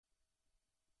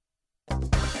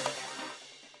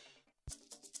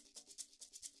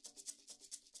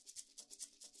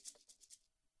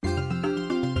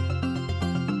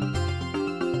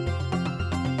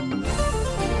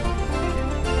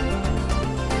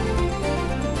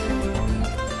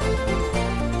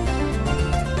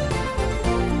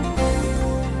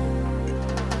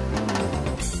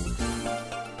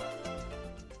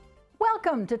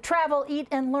Welcome to Travel, Eat,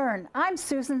 and Learn. I'm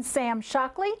Susan Sam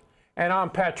Shockley. And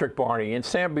I'm Patrick Barney. And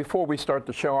Sam, before we start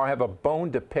the show, I have a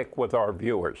bone to pick with our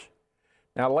viewers.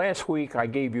 Now, last week I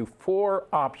gave you 4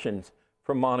 options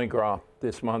for Mardi Gras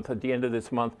this month, at the end of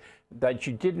this month, that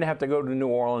you didn't have to go to New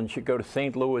Orleans. You could go to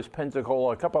St. Louis,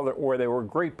 Pensacola, a couple other where there were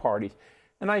great parties.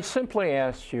 And I simply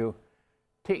asked you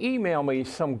to email me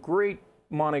some great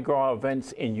Mardi Gras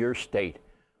events in your state.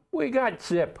 We got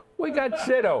Zip. We got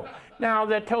Zitto. Now,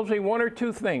 that tells me one or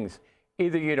two things.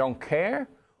 Either you don't care,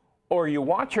 or you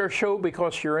watch our show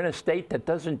because you're in a state that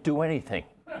doesn't do anything.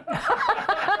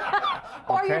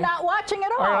 Or you're not watching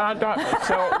at all.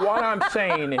 So what I'm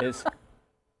saying is,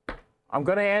 I'm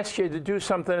going to ask you to do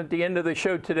something at the end of the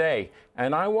show today,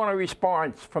 and I want a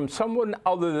response from someone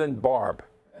other than Barb,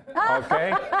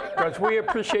 okay? Because we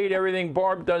appreciate everything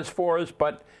Barb does for us,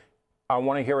 but I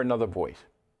want to hear another voice.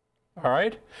 All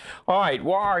right? All right,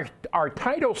 well, our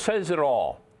title says it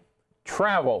all.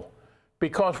 Travel.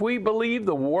 Because we believe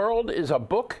the world is a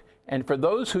book, and for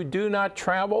those who do not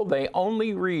travel, they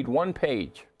only read one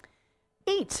page.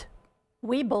 Eat.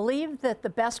 We believe that the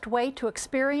best way to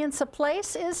experience a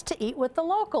place is to eat with the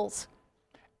locals.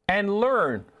 And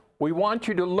learn. We want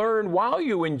you to learn while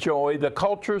you enjoy the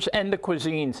cultures and the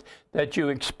cuisines that you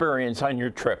experience on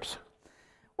your trips.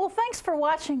 Well, thanks for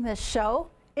watching this show.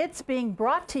 It's being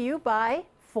brought to you by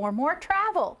For More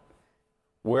Travel.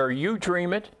 Where you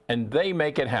dream it and they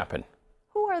make it happen.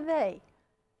 Who are they?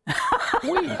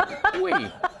 We.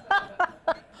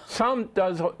 Sam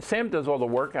does all the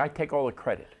work. I take all the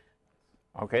credit.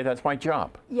 Okay, that's my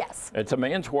job. Yes. It's a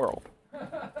man's world.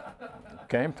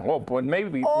 Okay, well, but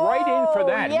maybe right in for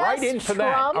that. Yes, right in for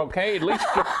that. Okay, at least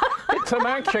get some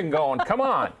action going. Come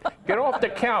on, get off the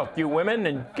couch, you women,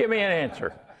 and give me an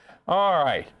answer. All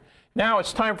right. Now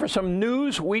it's time for some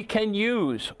news we can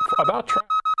use about travel.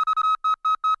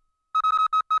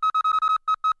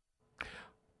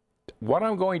 What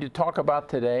I'm going to talk about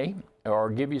today, or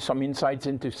give you some insights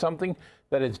into something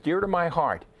that is dear to my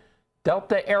heart.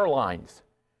 Delta Airlines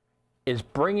is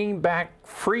bringing back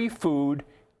free food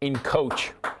in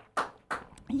coach.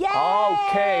 Yay!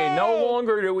 Okay, no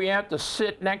longer do we have to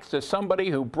sit next to somebody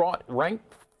who brought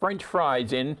ranked French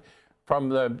fries in from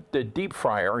the deep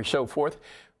fryer and so forth.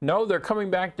 No, they're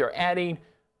coming back. They're adding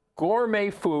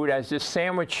gourmet food, as this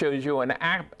sandwich shows you, and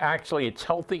actually it's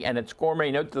healthy and it's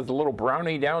gourmet. Note there's a little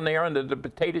brownie down there under the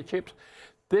potato chips.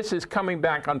 This is coming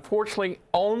back, unfortunately,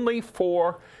 only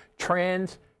for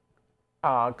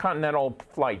continental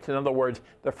flights. In other words,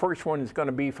 the first one is going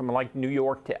to be from like New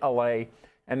York to LA,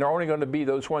 and they're only going to be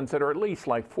those ones that are at least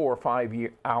like 4 or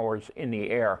 5 hours in the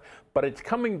air. But it's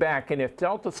coming back, and if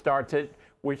Delta starts it,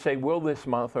 which they will this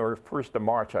month, or 1st of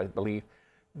March, I believe,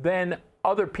 then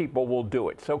other people will do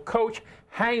it. So, Coach,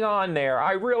 hang on there.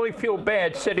 I really feel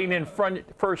bad sitting in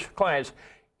first class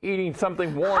eating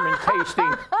something warm and tasty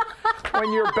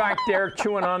when you're back there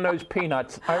chewing on those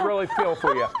peanuts. I really feel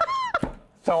for you.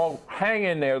 So hang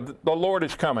in there. The Lord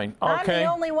is coming. Okay? I'm the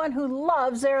only one who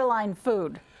loves airline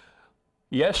food.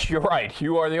 Yes, you're right.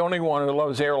 You are the only one who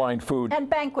loves airline food. And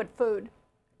banquet food.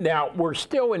 Now, we're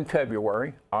still in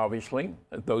February, obviously.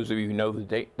 Those of you who know the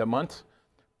date, the months.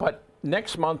 But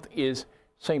next month is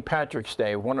St. Patrick's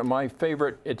Day, one of my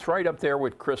favorite. It's right up there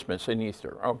with Christmas and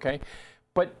Easter, okay?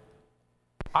 But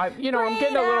I'm getting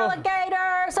a little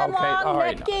alligators and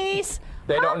long-necked geese.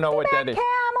 They don't know what that is.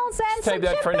 Camels and save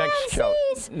that for next show.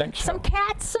 Some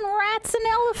cats and rats and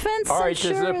elephants. All right, this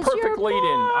is a perfect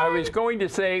lead-in. I was going to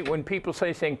say, when people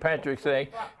say St. Patrick's Day,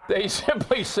 they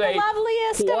simply say, the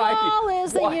loveliest of all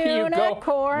is the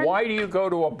unicorn. Why do you go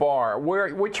to a bar?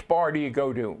 Which bar do you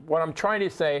go to? What I'm trying to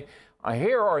say,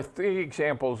 here are 3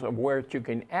 examples of where you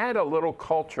can add a little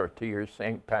culture to your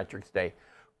St. Patrick's Day.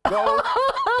 Go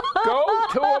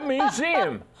to a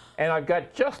museum. And I've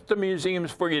got just the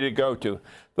museums for you to go to.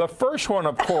 The first one,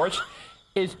 of course,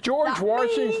 is George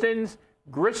Washington's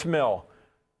grist mill.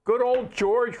 Good old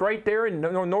George right there in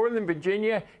Northern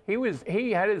Virginia.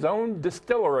 He had his own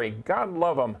distillery. God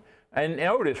love him. And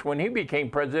notice, when he became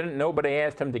president, nobody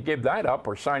asked him to give that up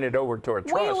or sign it over to a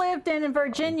trust. We lived in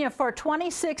Virginia for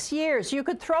 26 years. You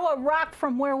could throw a rock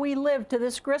from where we lived to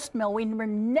this grist mill. We were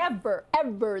never,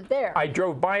 ever there. I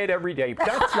drove by it every day.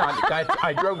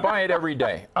 I drove by it every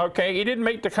day. Okay, he didn't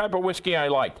make the type of whiskey I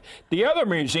liked. The other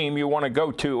museum you want to go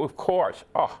to, of course,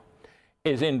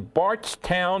 is in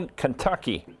Bardstown,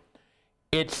 Kentucky.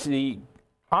 It's the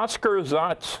Oscar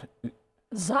Zotz.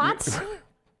 Zotz?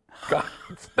 God,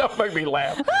 don't make me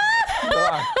laugh.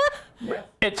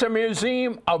 It's a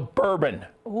museum of bourbon.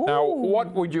 Ooh. Now,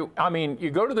 what would you,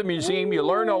 you go to the museum, you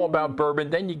learn all about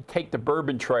bourbon, then you take the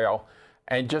bourbon trail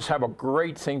and just have a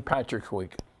great St. Patrick's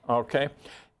week, okay?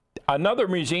 Another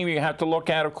museum you have to look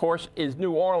at, of course, is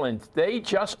New Orleans. They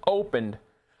just opened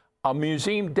a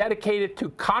museum dedicated to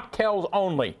cocktails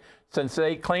only, since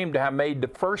they claim to have made the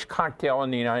first cocktail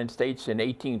in the United States in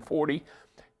 1840.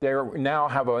 They now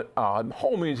have a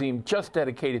whole museum just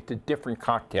dedicated to different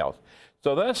cocktails.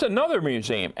 So that's another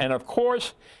museum. And of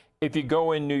course, if you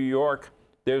go in New York,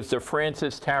 there's the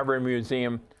Francis Tavern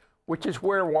Museum, which is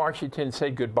where Washington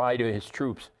said goodbye to his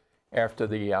troops after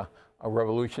the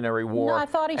Revolutionary War. No, I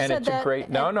thought he and said it's that. A great,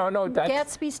 no, that's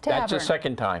Gatsby's Tavern. That's the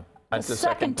second time. That's the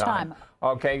second time.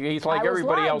 Okay, he's like I was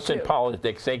everybody lied else in to.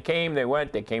 politics. They came, they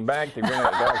went, they came back, they went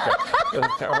back.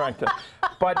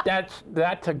 But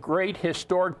that's a great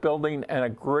historic building and a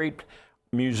great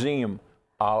museum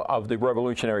of the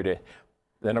Revolutionary Day.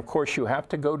 Then, of course, you have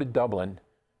to go to Dublin.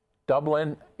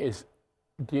 Dublin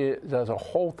does a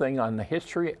whole thing on the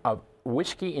history of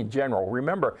whiskey in general.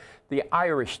 Remember, the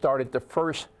Irish started the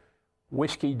first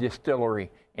whiskey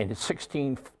distillery in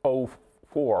 1604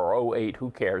 or 08. Who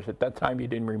cares? At that time, you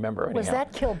didn't remember anyhow. Was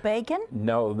that Kilbeggan?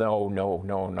 No.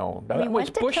 That was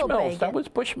Bushmills. That was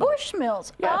Bushmills.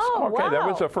 Bushmills. Yes. Oh, okay, wow. that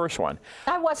was the first one.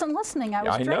 I wasn't listening. I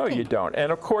was I drinking. know you don't.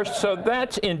 And of course, so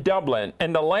that's in Dublin.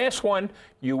 And the last one,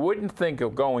 you wouldn't think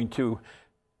of going to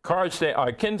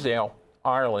Kinsale,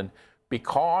 Ireland,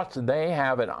 because they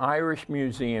have an Irish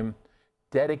museum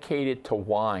dedicated to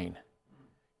wine.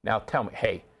 Now tell me,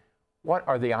 hey, what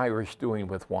are the Irish doing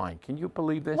with wine? Can you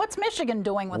believe this? What's Michigan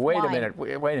doing with Wait wine? a minute.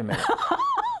 Wait a minute.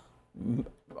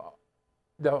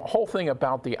 The whole thing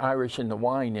about the Irish and the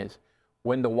wine is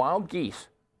when the wild geese,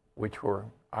 which were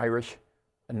Irish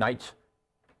knights,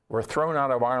 were thrown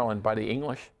out of Ireland by the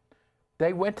English,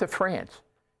 they went to France.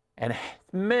 And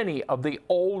many of the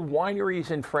old wineries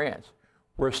in France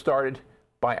were started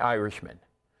by Irishmen.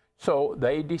 So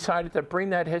they decided to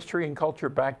bring that history and culture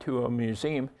back to a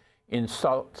museum in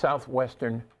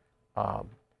southwestern, I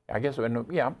guess,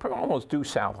 almost due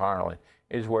South Ireland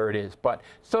is where it is. But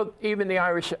so even the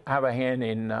Irish have a hand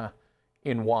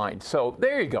in wine. So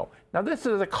there you go. Now this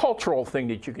is a cultural thing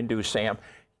that you can do, Sam.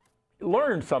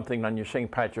 Learn something on your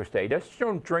St. Patrick's Day. Just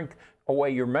don't drink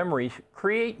away your memories.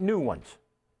 Create new ones.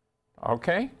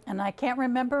 Okay? And I can't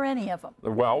remember any of them.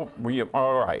 Well,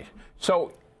 all right.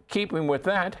 So keeping with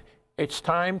that, it's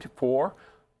time for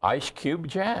Ice Cube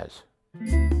Jazz.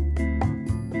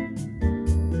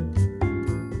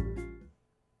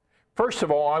 First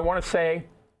of all, I want to say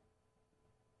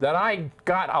that I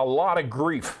got a lot of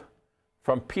grief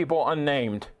from people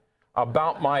unnamed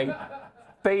about my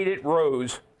faded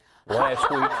rose last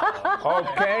week.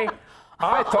 Okay?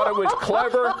 I thought it was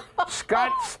clever.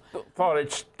 Scott thought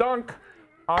it stunk.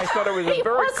 I thought it was He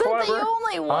very wasn't clever. the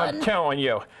only one. I'm telling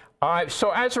you.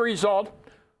 So as a result,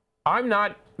 I'm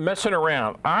not messing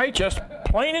around. I just,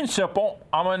 plain and simple,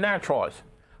 I'm a naturalist.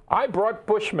 I brought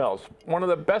Bushmills, one of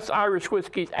the best Irish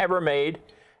whiskeys ever made,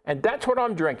 and that's what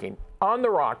I'm drinking, on the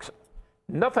rocks.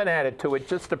 Nothing added to it,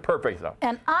 just the perfect stuff.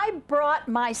 And I brought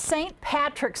my St.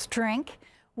 Patrick's drink,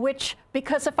 which,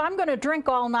 because if I'm going to drink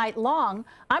all night long,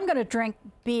 I'm going to drink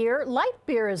beer, light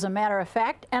beer as a matter of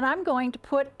fact, and I'm going to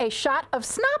put a shot of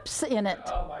schnapps in it.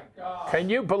 Oh my God. Can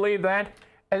you believe that?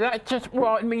 And that just,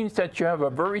 well, it means that you have a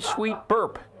very sweet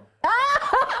burp.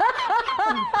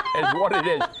 Is what it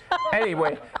is.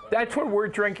 Anyway, that's what we're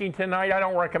drinking tonight. I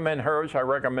don't recommend hers. I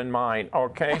recommend mine.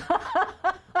 Okay.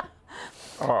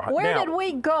 Where did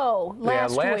we go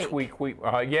last week? Last week we,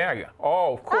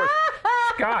 Oh, of course.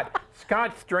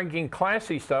 Scott's drinking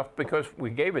classy stuff because we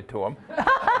gave it to him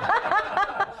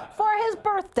For his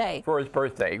birthday. for his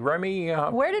birthday. Remy.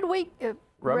 Where did we?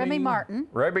 Remy Martin.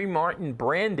 Remy Martin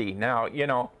brandy. Now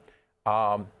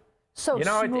So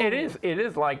smooth. it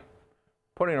is like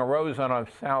putting a rose on a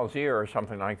sow's ear or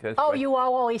something like this. Oh, but you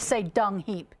always say dung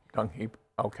heap. dung heap.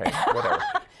 Okay, whatever.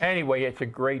 Anyway, it's a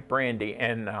great brandy,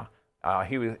 and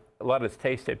he let us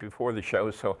taste it before the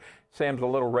show. So Sam's a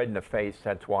little red in the face.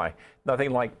 That's why.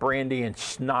 Nothing like brandy and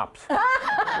schnapps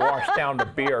washed down the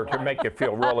beer to make you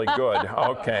feel really good.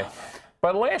 Okay.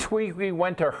 But last week we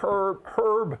went to Herb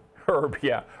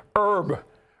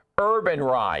and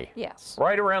Rye. Yes.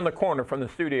 Right around the corner from the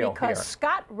studio Because here.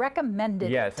 Scott recommended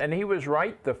it. Yes, and he was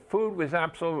right. The food was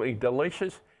absolutely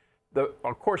delicious.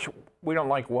 Of course, we don't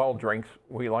like well drinks.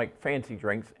 We like fancy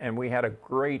drinks. And we had a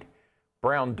great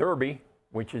brown derby,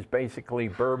 which is basically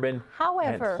bourbon.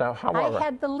 However, I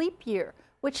had the leap year,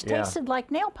 which tasted like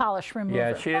nail polish remover.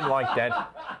 Yeah, she didn't like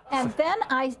that. And then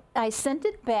I sent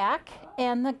it back,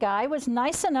 and the guy was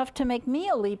nice enough to make me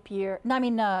a leap year. I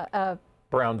mean,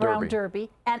 Brown derby,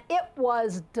 and it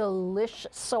was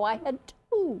delicious. So I had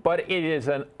two. But it is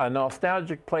a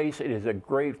nostalgic place. It is a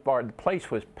great bar. The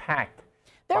place was packed.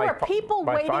 There by were people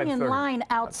by waiting in 5:30. line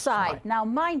outside. Now,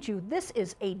 mind you, this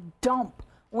is a dump.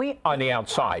 On the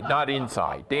outside, not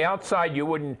inside. The outside, you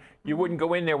wouldn't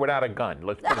go in there without a gun.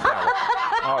 Let's put it that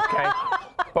way. Okay.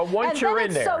 But once And you're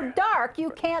then in it's there, so dark you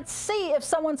can't see if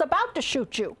someone's about to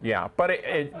shoot you. yeah. But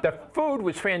the food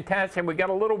was fantastic. We got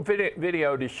a little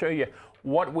video to show you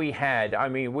what we had. I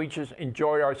mean, we just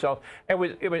enjoyed ourselves. It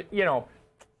was you know.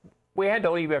 We had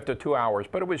to leave after 2 hours,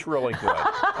 but it was really good.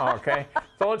 Okay,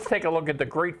 so let's take a look at the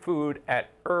great food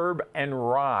at Herb and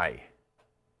Rye.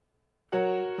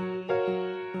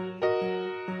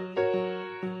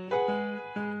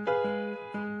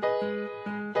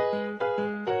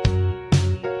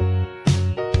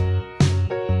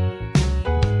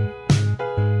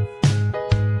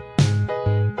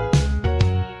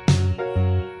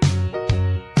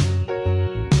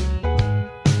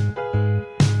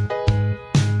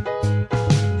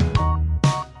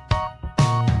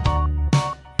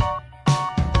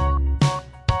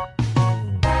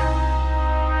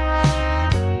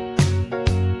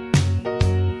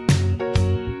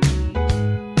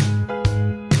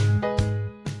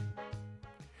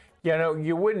 You know,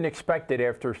 you wouldn't expect it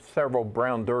after several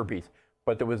brown derbies,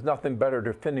 but there was nothing better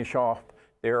to finish off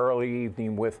the early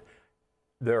evening with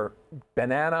their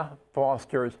banana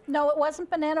Fosters. No, it wasn't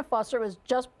banana Foster. It was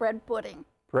just bread pudding.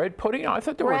 Bread pudding? I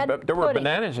thought there were pudding.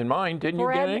 bananas in mine. Didn't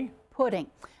you get any? Bread pudding.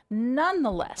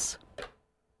 Nonetheless,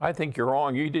 I think you're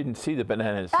wrong. You didn't see the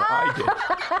bananas. I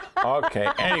did. Okay.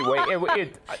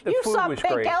 Anyway, the you food saw was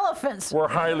pink great. elephants. We're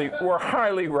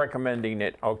highly recommending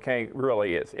it. Okay,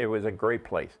 really is. It was a great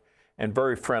place and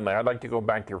very friendly. I'd like to go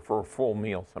back there for a full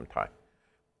meal sometime.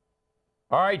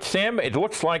 All right, Sam. It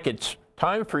looks like it's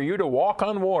time for you to walk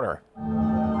on water.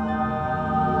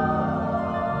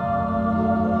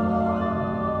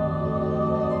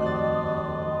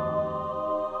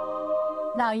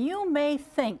 Now, you may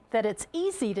think that it's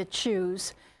easy to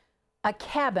choose a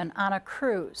cabin on a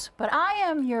cruise, but I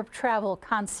am your travel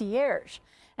concierge,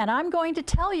 and I'm going to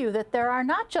tell you that there are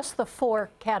not just the 4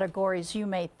 categories you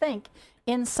may think: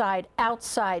 inside,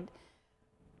 outside,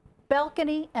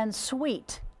 balcony, and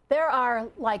suite. There are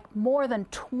like more than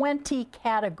 20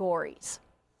 categories.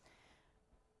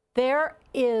 There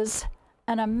is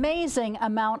an amazing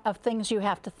amount of things you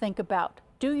have to think about.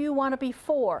 Do you want to be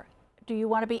fore? Do you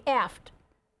want to be aft?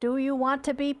 Do you want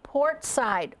to be port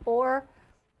side or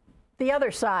the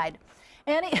other side?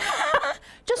 And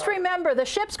just remember, the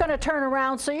ship's going to turn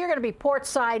around, so you're going to be port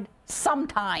side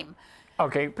sometime.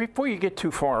 Okay, before you get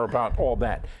too far about all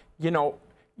that, you know,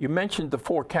 you mentioned the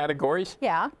 4 categories.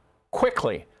 Yeah.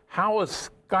 Quickly, how is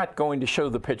Scott going to show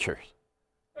the pictures?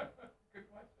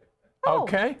 Oh.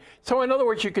 Okay, so in other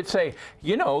words, you could say,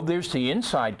 you know, there's the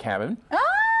inside cabin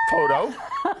photo.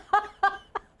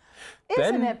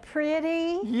 Isn't it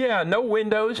pretty? Yeah, no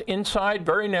windows, inside,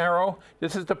 very narrow.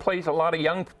 This is the place a lot of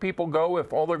young people go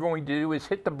if all they're going to do is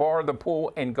hit the bar of the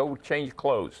pool and go change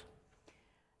clothes.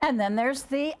 And then there's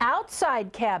the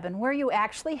outside cabin where you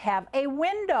actually have a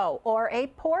window or a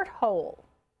porthole.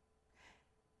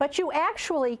 But you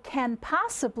actually can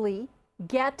possibly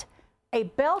get a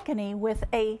balcony with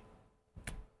a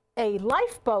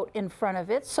lifeboat in front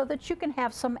of it so that you can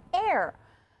have some air.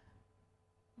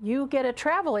 You get a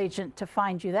travel agent to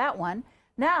find you that one.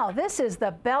 Now, this is the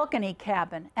balcony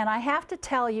cabin, and I have to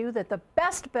tell you that the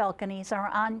best balconies are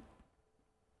on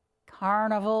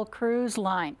Carnival Cruise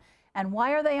Line. And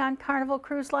why are they on Carnival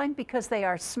Cruise Line? Because they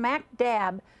are smack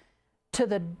dab to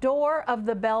the door of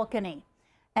the balcony.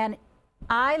 And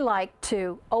I like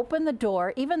to open the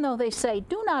door, even though they say,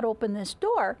 do not open this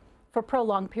door for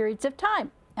prolonged periods of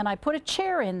time. And I put a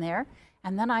chair in there,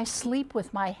 and then I sleep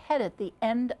with my head at the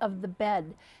end of the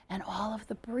bed, and all of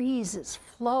the breezes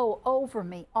flow over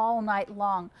me all night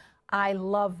long. I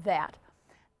love that.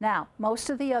 Now, most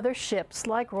of the other ships,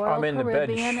 like Royal I'm in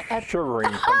Caribbean, the bed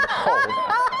shivering from the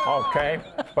cold. Okay,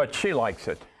 but she likes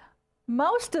it.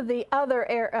 most of the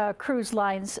other cruise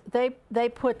lines, they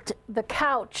put the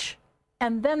couch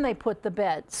and then they put the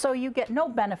bed, so you get no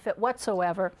benefit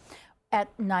whatsoever at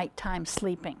nighttime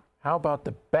sleeping. How about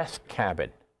the best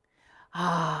cabin?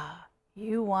 Ah,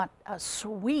 you want a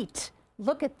suite.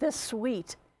 Look at this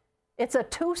suite. It's a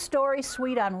 2-story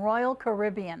suite on Royal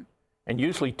Caribbean. And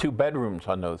usually 2 bedrooms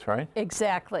on those, right?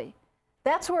 Exactly.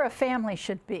 That's where a family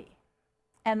should be.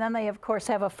 And then they, of course,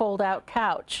 have a fold-out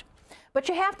couch. But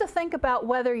you have to think about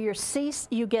whether you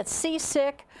get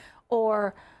seasick,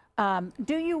 or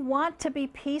do you want to be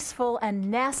peaceful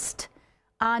and nest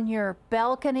on your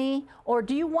balcony, or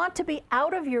do you want to be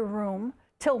out of your room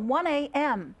till 1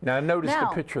 a.m.? Now notice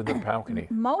the picture of the balcony.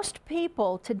 Most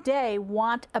people today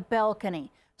want a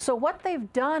balcony. So what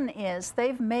they've done is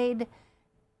they've made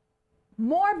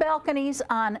more balconies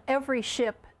on every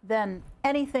ship than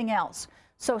anything else.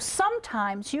 So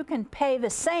sometimes you can pay the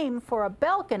same for a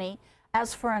balcony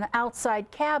as for an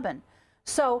outside cabin.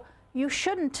 So you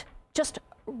shouldn't just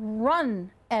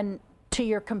run to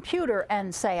your computer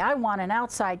and say, I want an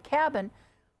outside cabin.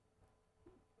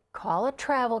 Call a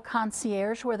travel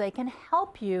concierge where they can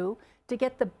help you to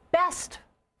get the best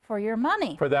for your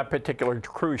money. For that particular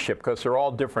cruise ship, because they're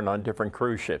all different on different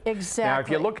cruise ships. Exactly. Now, if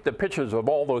you look at the pictures of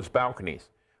all those balconies,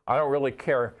 I don't really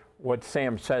care what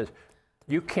Sam says.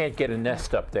 You can't get a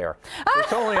nest up there.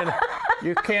 It's only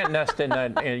you can't nest in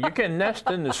that. You can nest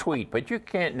in the suite, but you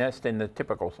can't nest in the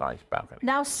typical size balcony.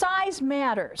 Now, size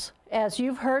matters, as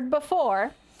you've heard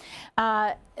before.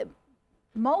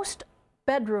 Most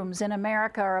bedrooms in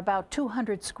America are about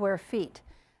 200 square feet,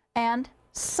 and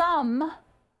some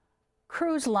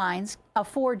cruise lines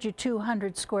afford you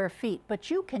 200 square feet, but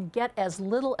you can get as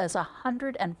little as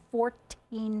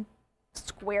 114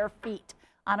 square feet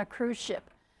on a cruise ship.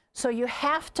 So you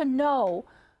have to know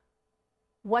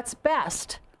what's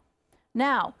best.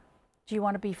 Now, do you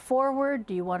want to be forward?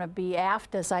 Do you want to be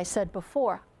aft, as I said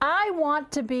before? I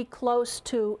want to be close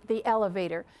to the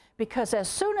elevator, because as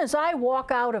soon as I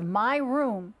walk out of my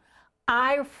room,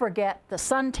 I forget the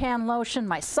suntan lotion,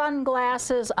 my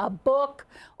sunglasses, a book,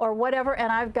 or whatever,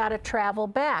 and I've got to travel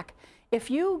back. If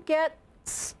you get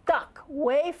stuck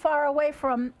way far away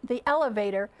from the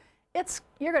elevator,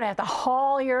 you're going to have to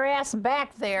haul your ass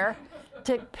back there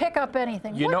to pick up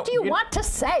anything. What do you want to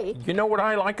say? You know what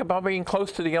I like about being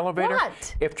close to the elevator?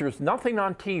 What? If there's nothing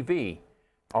on TV,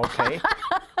 okay,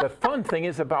 the fun thing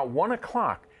is about 1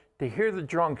 o'clock to hear the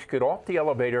drunks get off the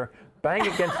elevator, bang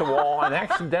against the wall, and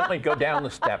accidentally go down the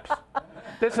steps.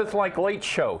 This is like late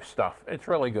show stuff. It's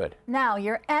really good. Now,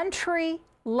 your entry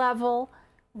level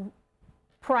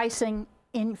pricing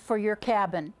for your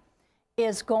cabin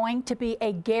is going to be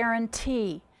a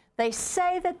guarantee. They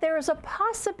say that there is a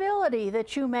possibility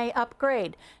that you may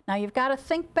upgrade. Now, you've got to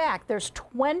think back. There's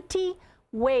 20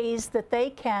 ways that they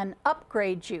can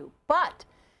upgrade you, but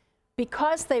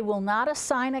because they will not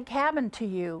assign a cabin to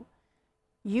you,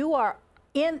 you are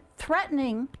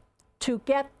threatening to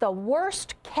get the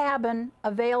worst cabin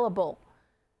available.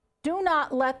 Do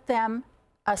not let them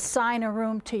assign a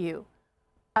room to you.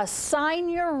 Assign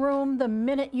your room the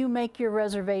minute you make your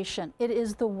reservation. It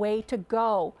is the way to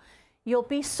go. You'll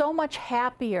be so much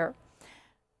happier.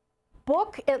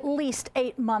 Book at least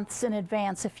 8 months in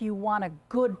advance if you want a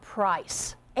good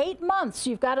price. 8 months,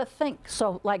 you've got to think.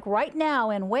 So like right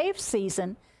now in wave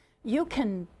season, you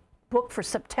can book for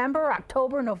September,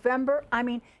 October, November. I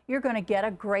mean, you're going to get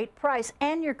a great price,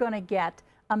 and you're going to get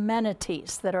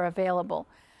amenities that are available.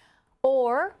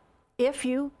 Or if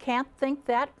you can't think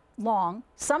that long,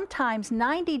 sometimes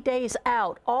 90 days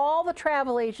out, all the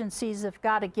travel agencies have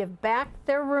got to give back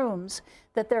their rooms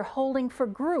that they're holding for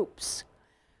groups.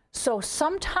 So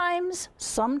sometimes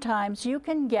you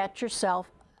can get yourself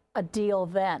a deal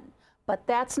then, but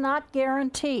that's not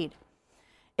guaranteed.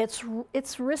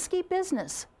 It's risky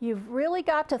business. You've really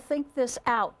got to think this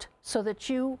out so that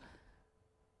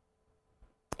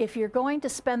if you're going to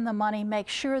spend the money, make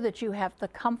sure that you have the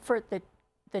comfort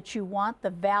that you want, the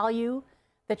value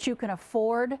that you can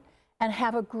afford, and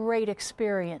have a great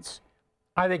experience.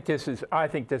 I think this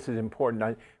is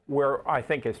important. Where I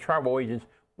think as travel agents,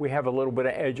 we have a little bit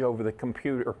of edge over the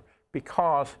computer,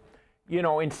 because, you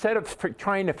know, instead of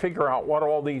trying to figure out what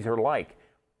all these are like,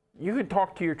 you can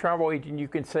talk to your travel agent. You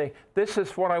can say, this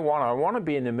is what I want. I want to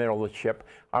be in the middle of the ship.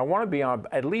 I want to be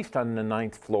at least on the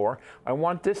 9th floor. I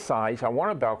want this size. I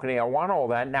want a balcony. I want all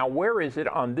that. Now, where is it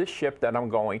on this ship that I'm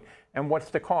going, and what's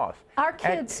the cost? Our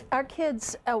kids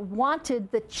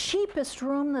wanted the cheapest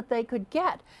room that they could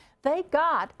get. They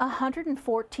got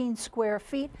 114 square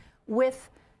feet with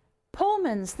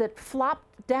Pullmans that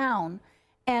flopped down,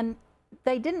 and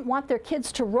they didn't want their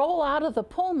kids to roll out of the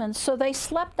Pullman, so they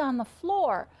slept on the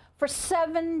floor for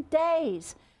 7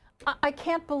 days. I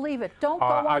can't believe it. Don't go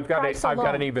on price alone. I've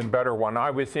got an even better one.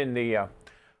 I was in the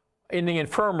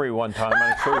infirmary one time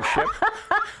on a cruise ship.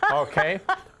 Okay,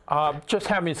 just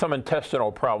having some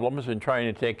intestinal problems and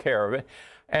trying to take care of it.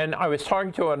 And I was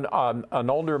talking to an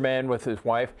older man with his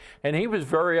wife, and he was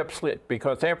very upset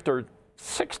because after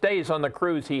 6 days on the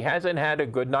cruise, he hasn't had a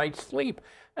good night's sleep.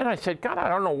 And I said, God, I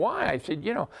don't know why. I said,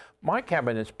 you know, my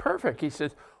cabin is perfect. He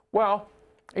says, well,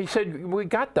 he said, we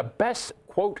got the best,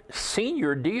 quote,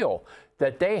 senior deal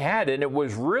that they had, and it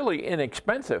was really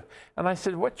inexpensive. And I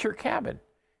said, what's your cabin?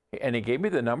 And he gave me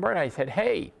the number, and I said,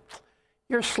 hey,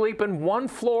 you're sleeping 1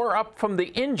 floor up from the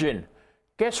engine.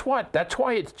 Guess what? That's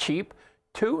why it's cheap.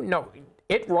 2, no,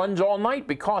 it runs all night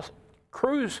because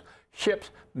cruise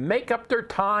ships make up their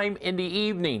time in the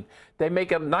evening. They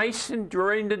make it nice and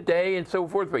during the day and so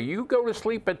forth, but you go to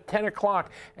sleep at 10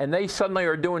 o'clock and they suddenly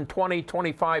are doing 20,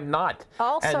 25 knots.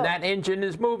 Also, and that engine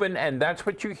is moving, and that's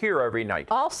what you hear every night.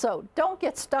 Also, don't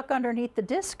get stuck underneath the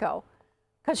disco,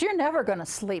 because you're never going to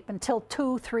sleep until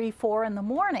 2, 3, 4 in the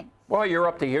morning. Well, you're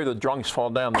up to hear the drunks fall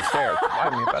down the stairs. I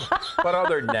mean, but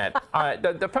other than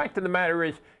that, the fact of the matter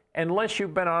is, unless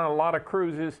you've been on a lot of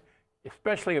cruises,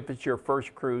 especially if it's your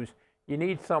first cruise, you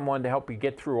need someone to help you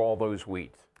get through all those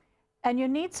weeds. And you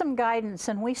need some guidance,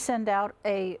 and we send out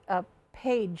a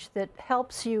page that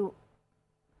helps you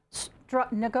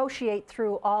negotiate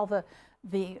through all the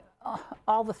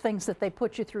things that they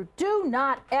put you through. Do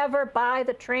not ever buy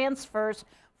the transfers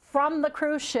from the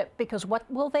cruise ship, because what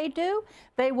will they do?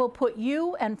 They will put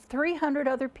you and 300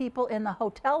 other people in the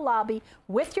hotel lobby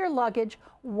with your luggage,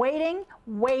 waiting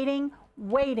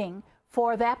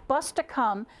for that bus to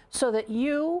come, so that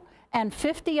you and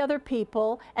 50 other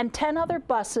people and 10 other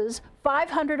buses,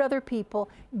 500 other people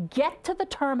get to the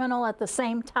terminal at the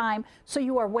same time, so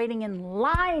you are waiting in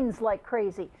lines like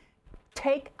crazy.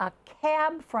 Take a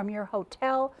cab from your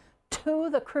hotel to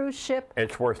the cruise ship.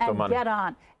 It's worth the money. Get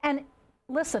on. And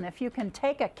listen, if you can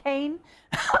take a cane,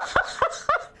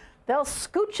 they'll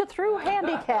scoot you through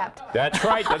handicapped. That's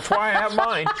right. That's why I have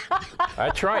mine.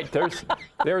 That's right.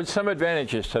 There's some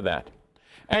advantages to that.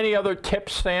 Any other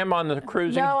tips, Sam, on the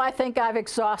cruising? No, I think I've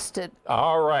exhausted.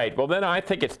 All right. Well, then I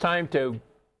think it's time to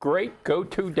great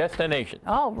go-to destination.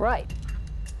 All right.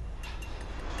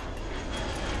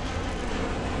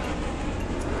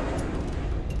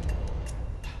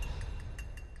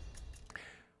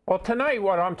 Well, tonight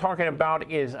what I'm talking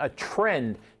about is a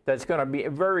trend that's going to be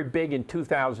very big in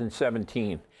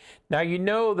 2017. Now, you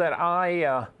know that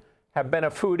I have been a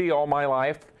foodie all my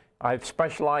life. I've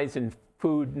specialized in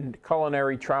food and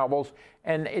culinary travels,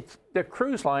 and the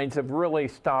cruise lines have really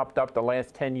stopped up the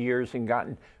last 10 years and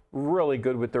gotten really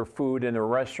good with their food and their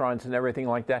restaurants and everything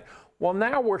like that. Well,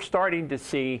 now we're starting to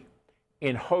see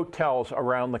in hotels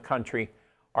around the country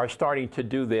are starting to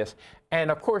do this. And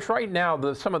of course, right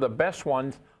now, some of the best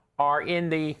ones are in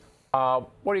the,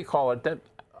 what do you call it, the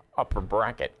upper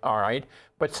bracket, all right?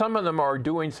 But some of them are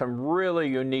doing some really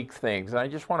unique things. And I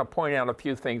just want to point out a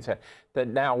few things that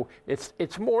now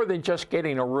it's more than just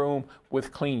getting a room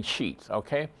with clean sheets,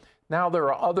 okay? Now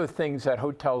there are other things that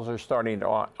hotels are starting to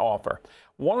offer.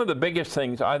 One of the biggest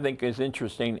things I think is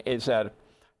interesting is that,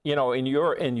 you know, in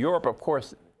Europe, of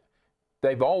course,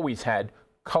 they've always had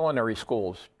culinary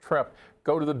schools,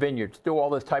 go to the vineyards, do all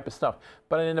this type of stuff.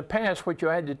 But in the past, what you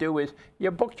had to do is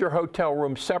you booked your hotel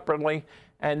room separately,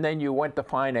 and then you went to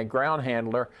find a ground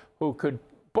handler who could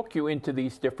book you into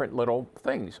these different little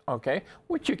things, okay?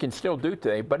 Which you can still do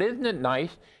today. But isn't it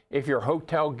nice if your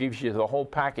hotel gives you the whole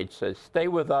package, says, stay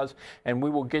with us, and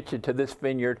we will get you to this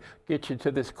vineyard, get you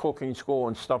to this cooking school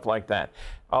and stuff like that.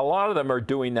 A lot of them are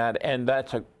doing that, and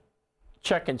that's a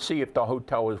check and see if the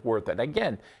hotel is worth it.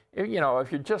 Again, you know,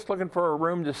 if you're just looking for a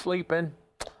room to sleep in,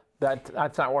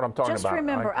 that's not what I'm talking about. Just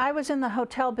remember, I was in the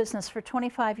hotel business for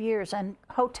 25 years, and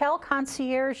hotel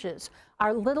concierges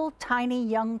are little tiny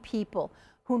young people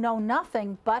who know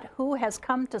nothing but who has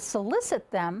come to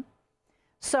solicit them,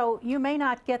 so you may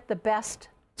not get the best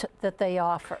that they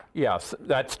offer. Yes,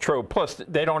 that's true. Plus,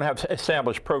 they don't have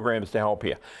established programs to help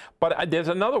you. But there's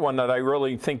another one that I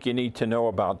really think you need to know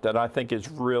about that I think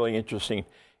is really interesting,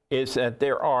 is that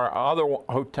there are other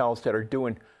hotels that are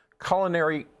doing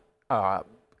culinary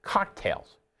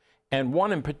cocktails. And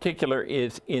one in particular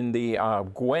is in the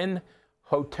Gwen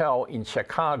Hotel in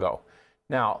Chicago.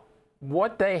 Now,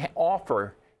 what they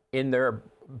offer in their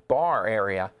bar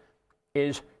area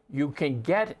is you can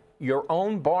get your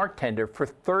own bartender for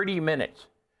 30 minutes.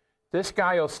 This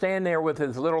guy will stand there with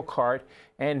his little cart,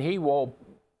 and he will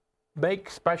make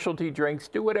specialty drinks,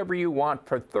 do whatever you want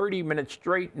for 30 minutes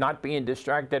straight, not being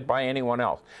distracted by anyone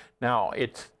else. Now,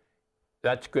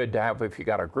 that's good to have if you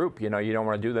got a group. You know, you don't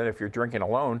want to do that if you're drinking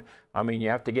alone. I mean, you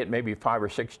have to get maybe 5 or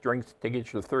 6 drinks to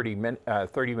get your 30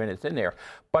 minutes in there.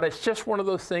 But it's just one of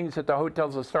those things that the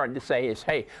hotels are starting to say is,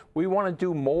 hey, we want to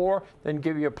do more than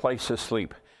give you a place to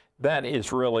sleep. That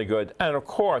is really good. And of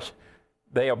course,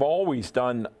 they have always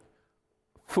done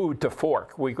food to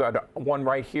fork. We got one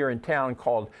right here in town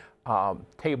called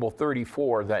Table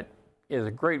 34 that is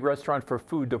a great restaurant for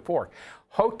food to fork.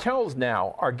 Hotels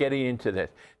now are getting into this.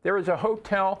 There is a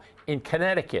hotel in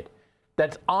Connecticut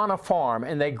that's on a farm,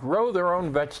 and they grow their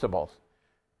own vegetables.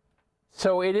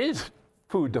 So it is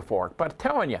food to fork. But I'm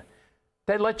telling you,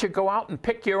 they let you go out and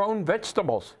pick your own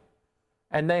vegetables.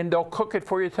 And then they'll cook it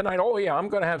for you tonight. Oh, yeah, I'm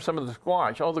going to have some of the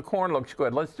squash. Oh, the corn looks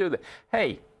good. Let's do that.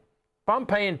 Hey, I'm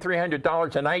paying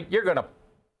 $300 a night, you're going to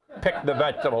pick the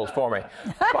vegetables for me.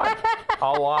 But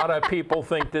a lot of people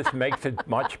think this makes a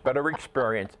much better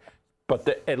experience.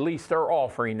 But at least they're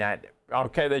offering that,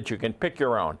 okay, that you can pick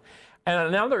your own. And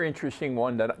another interesting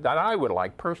one that I would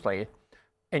like personally,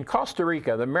 in Costa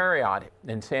Rica, the Marriott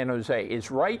in San Jose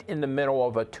is right in the middle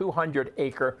of a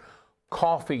 200-acre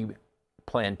coffee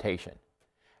plantation.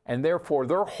 And therefore,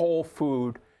 their whole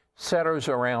food centers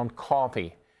around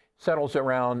coffee,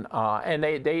 and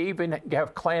they even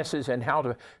have classes in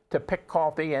how to pick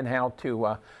coffee and how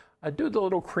to do the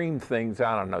little cream things.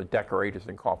 I don't know, decorators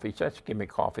and coffee. Just give me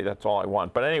coffee, that's all I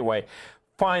want. But anyway,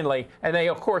 finally, and they,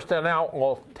 of course, they're now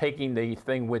all taking the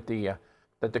thing with the,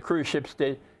 that the cruise ships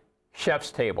did,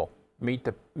 chef's table, meet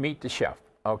the chef,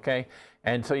 okay?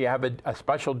 And so you have a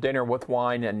special dinner with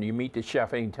wine and you meet the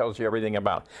chef and he tells you everything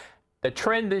about it. The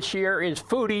trend this year is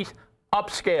foodies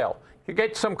upscale. You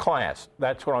get some class.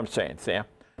 That's what I'm saying, Sam.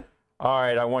 All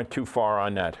right, I went too far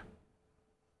on that.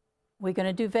 We're going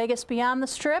to do Vegas Beyond the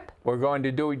Strip? We're going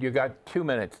to do it. You got 2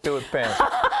 minutes. Do it fast.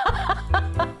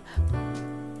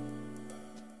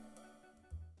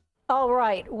 All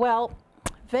right. Well,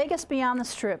 Vegas Beyond the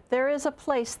Strip. There is a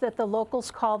place that the locals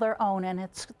call their own, and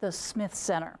it's the Smith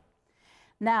Center.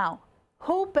 Now,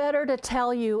 who better to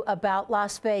tell you about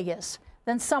Las Vegas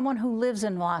than someone who lives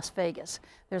in Las Vegas?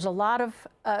 There's a lot of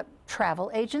travel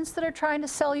agents that are trying to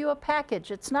sell you a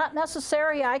package. It's not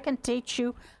necessary. I can teach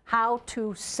you how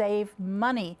to save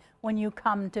money when you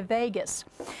come to Vegas.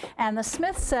 And the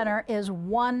Smith Center is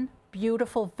one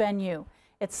beautiful venue.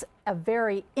 It's a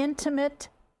very intimate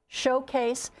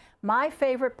showcase. My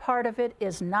favorite part of it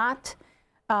is not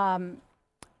the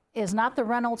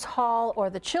Reynolds Hall or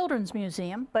the Children's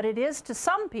Museum, but it is to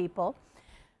some people.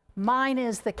 Mine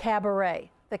is the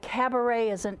Cabaret. The Cabaret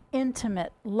is an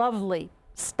intimate, lovely,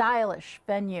 stylish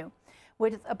venue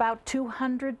with about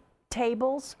 200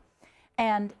 tables,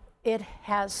 and it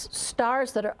has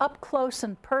stars that are up close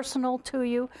and personal to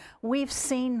you. We've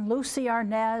seen Lucy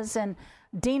Arnaz and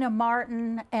Dina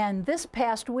Martin, and this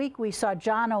past week we saw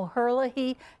John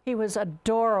O'Hurley. He was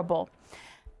adorable.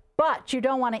 But you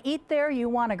don't want to eat there, you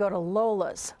want to go to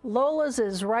Lola's. Lola's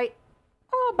is right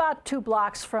about 2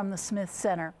 blocks from the Smith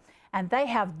Center. And they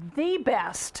have the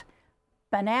best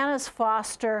Bananas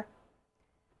Foster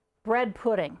bread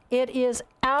pudding. It is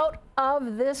out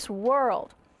of this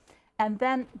world. And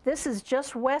then this is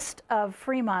just west of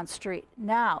Fremont Street.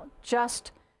 Now,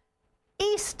 just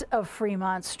east of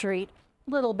Fremont Street,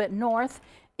 a little bit north,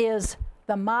 is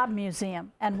the Mob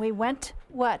Museum. And we went,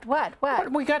 what?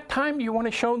 We got time. You want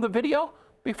to show the video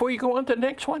before you go on to the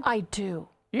next one? I do.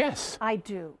 Yes. I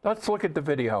do. Let's look at the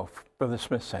video for the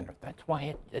Smith Center. That's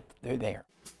why they're there.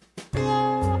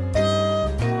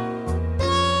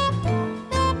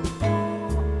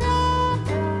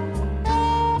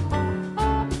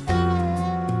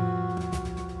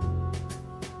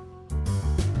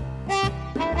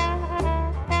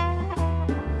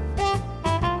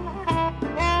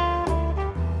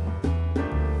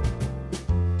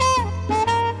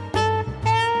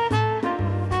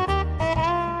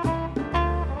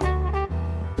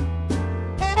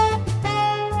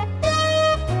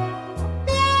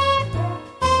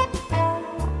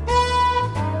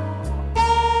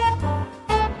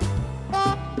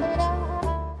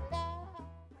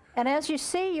 And as you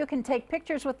see, you can take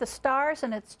pictures with the stars,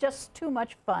 and it's just too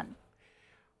much fun.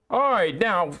 All right,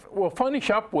 now we'll finish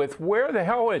up with where the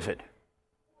hell is it?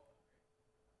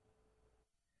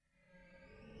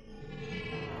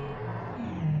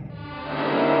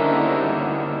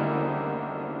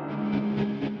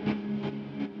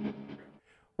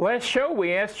 Last show,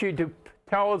 we asked you to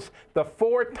tell us the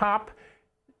 4 top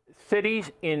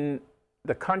cities in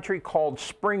the country called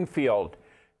Springfield.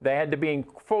 They had to be in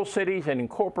full cities and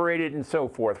incorporated and so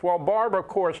forth. Well, Barbara, of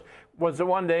course, was the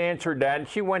one that answered that. And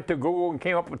she went to Google and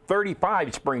came up with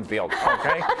 35 Springfields,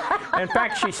 okay? In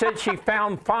fact, she said she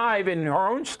found 5 in her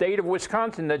own state of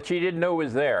Wisconsin that she didn't know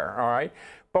was there, all right?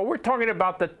 But we're talking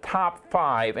about the top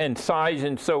 5 and size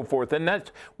and so forth. And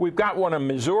that's, we've got one in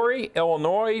Missouri,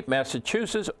 Illinois,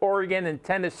 Massachusetts, Oregon, and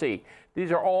Tennessee.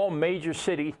 These are all major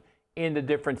cities in the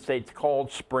different states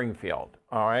called Springfield,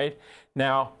 all right?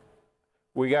 Now,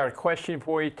 we got a question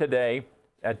for you today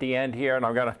at the end here, and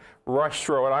I'm going to rush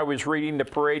through it. I was reading the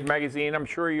Parade magazine. I'm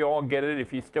sure you all get it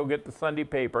if you still get the Sunday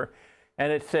paper. And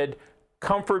it said,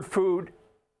 comfort food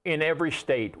in every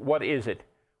state. What is it?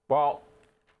 Well,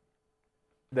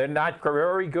 they're not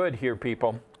very good here,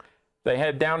 people. They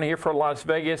had down here for Las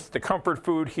Vegas, the comfort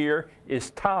food here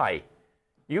is Thai.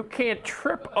 You can't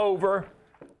trip over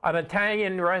an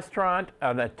Italian restaurant,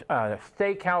 a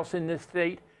steakhouse in this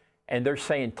state, and they're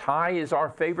saying Thai is our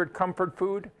favorite comfort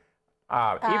food.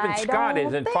 Even I Scott don't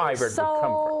isn't think fired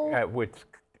so.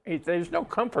 there's no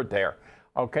comfort there.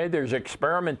 Okay, there's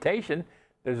experimentation.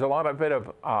 There's a lot of it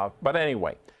of, but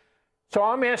anyway. So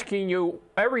I'm asking you,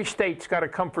 every state's got a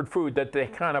comfort food that they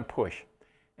kind of push.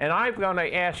 And I'm going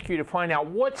to ask you to find out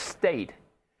what state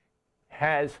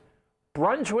has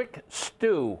Brunswick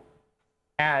stew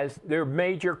as their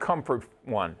major comfort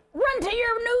one. Run to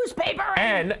your newspaper.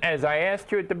 And as I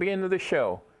asked you at the beginning of the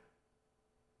show,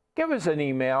 give us an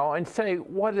email and say,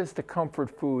 what is the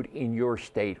comfort food in your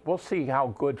state? We'll see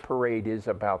how good Parade is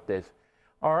about this.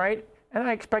 All right? And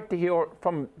I expect to hear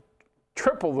from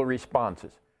triple the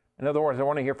responses. In other words, I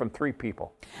want to hear from 3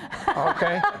 people.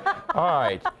 Okay? All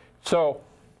right. So,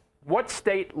 what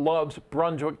state loves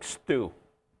Brunswick stew?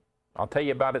 I'll tell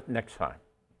you about it next time.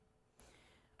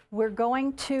 We're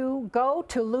going to go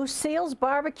to Lucille's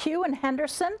Barbecue in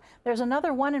Henderson. There's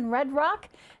another one in Red Rock,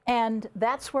 and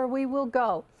that's where we will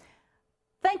go.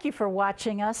 Thank you for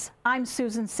watching us. I'm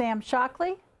Susan Sam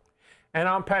Shockley. And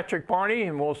I'm Patrick Barney,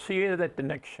 and we'll see you at the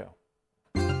next show.